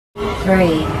3,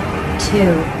 2,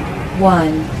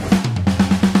 1.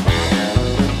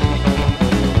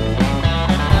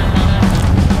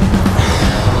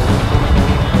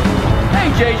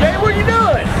 JJ, what are you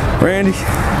doing? Randy,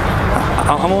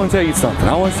 I'm going to tell you something.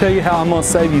 I want to tell you how I'm going to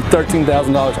save you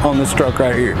 $13,000 on this truck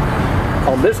right here.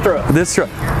 On this truck? This truck.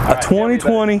 A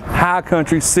 2020 High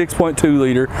Country 6.2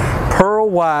 liter, pearl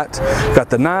white, got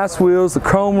the nice wheels, the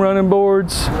chrome running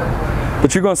boards,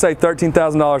 but you're going to save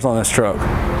 $13,000 on this truck.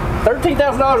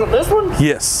 $13,000 on this one?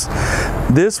 Yes.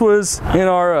 This was in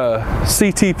our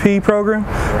CTP program,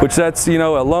 which that's, you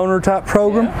know, a loaner type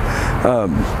program. Yeah.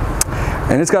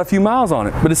 And it's got a few miles on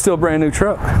it, but it's still a brand new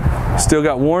truck. Still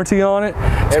got warranty on it.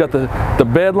 It's got the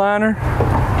bed liner.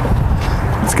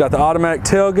 It's got the automatic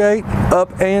tailgate,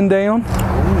 up and down.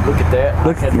 Ooh, look at that.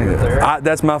 Look at that.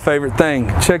 That's my favorite thing.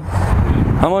 Check.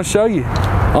 I'm going to show you.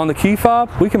 On the key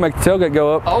fob, we can make the tailgate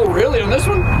go up. Oh, really? On this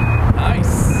one?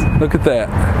 Nice. Look at that.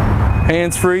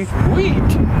 Hands-free. Sweet.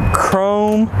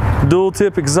 Chrome dual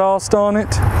tip exhaust on it.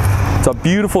 It's a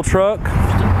beautiful truck.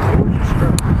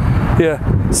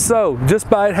 Yeah. So, just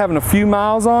by it having a few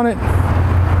miles on it,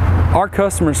 our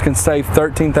customers can save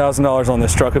 $13,000 on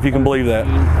this truck, if you can believe that.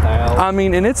 I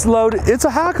mean, and it's loaded, it's a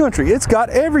High Country, it's got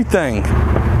everything.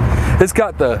 It's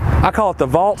got the, I call it the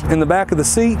vault in the back of the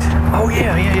seat. Oh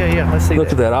yeah, let's see.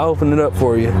 Look at that, I'll open it up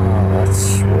for you. Oh,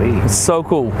 that's sweet. It's so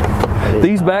cool.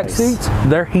 These back seats,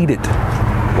 they're heated.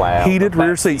 Wow. Heated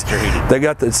rear seats. Heated. They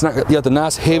got the, it's not, you got the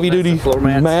nice heavy duty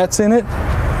mats in it.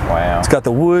 Wow. It's got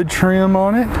the wood trim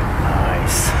on it.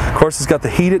 Of course, it's got the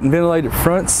heated and ventilated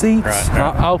front seats. Right.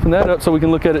 I'll open that up so we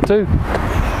can look at it too.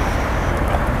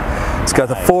 It's got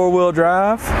the 4-wheel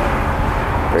drive,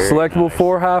 selectable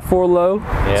 4 high, 4 low.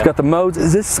 Yeah. It's got the modes.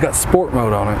 This has got sport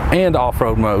mode on it and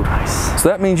off-road mode. Nice. So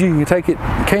that means you can take it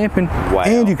camping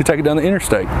and you can take it down the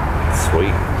interstate.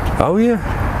 Sweet. Oh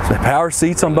yeah. So power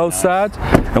seats on both sides.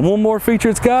 And one more feature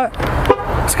it's got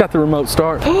the remote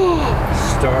start.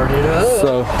 Start it up.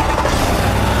 So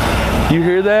you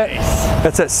hear that?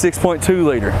 That's that 6.2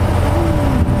 liter.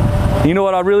 You know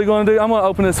what I'm really going to do? I'm going to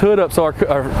open this hood up so our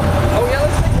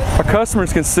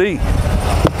customers can see.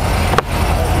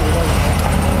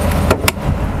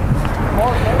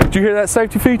 Did you hear that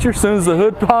safety feature? As soon as the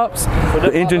hood pops,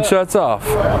 the engine shuts off.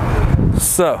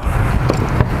 So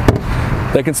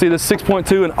they can see the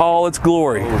 6.2 in all its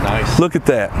glory. Oh, nice. Look at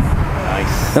that.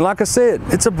 Nice. And like I said,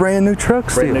 it's a brand new truck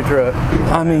still. Brand new truck.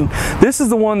 I mean, this is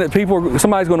the one that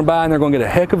somebody's going to buy and they're going to get a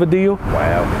heck of a deal.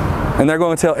 Wow. And they're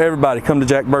going to tell everybody, come to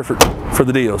Jack Burford for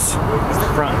the deals. It's the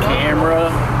front camera.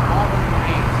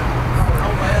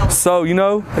 So, you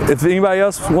know, if anybody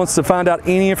else wants to find out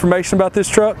any information about this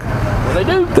truck, they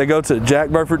do. They go to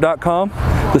jackburford.com.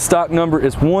 The stock number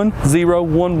is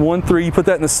 10113. You put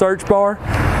that in the search bar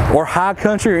or High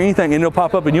Country or anything and it'll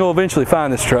pop up and you'll eventually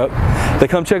find this truck. They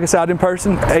come check us out in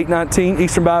person, 819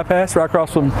 Eastern Bypass, right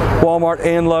across from Walmart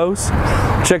and Lowe's.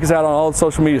 Check us out on all the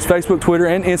social medias, Facebook, Twitter,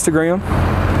 and Instagram.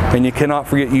 And you cannot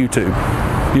forget YouTube.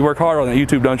 You work hard on that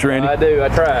YouTube, don't you, Randy? I do, I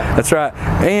try. That's right.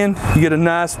 And you get a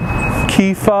nice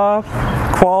key fob,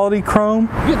 quality chrome.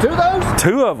 You get 2 of those?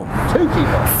 2 of them. 2 key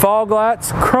fobs. Fog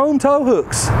lights, chrome tow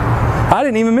hooks. I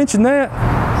didn't even mention that.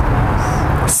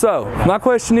 So, my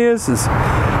question is who's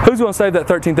going to save that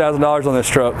 $13,000 on this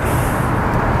truck?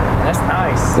 That's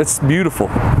nice. It's beautiful.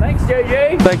 Thanks,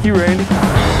 JJ. Thank you, Randy.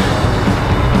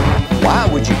 Why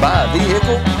would you buy a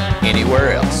vehicle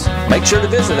anywhere else? Make sure to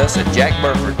visit us at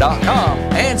jackburford.com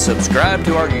and subscribe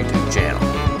to our YouTube channel.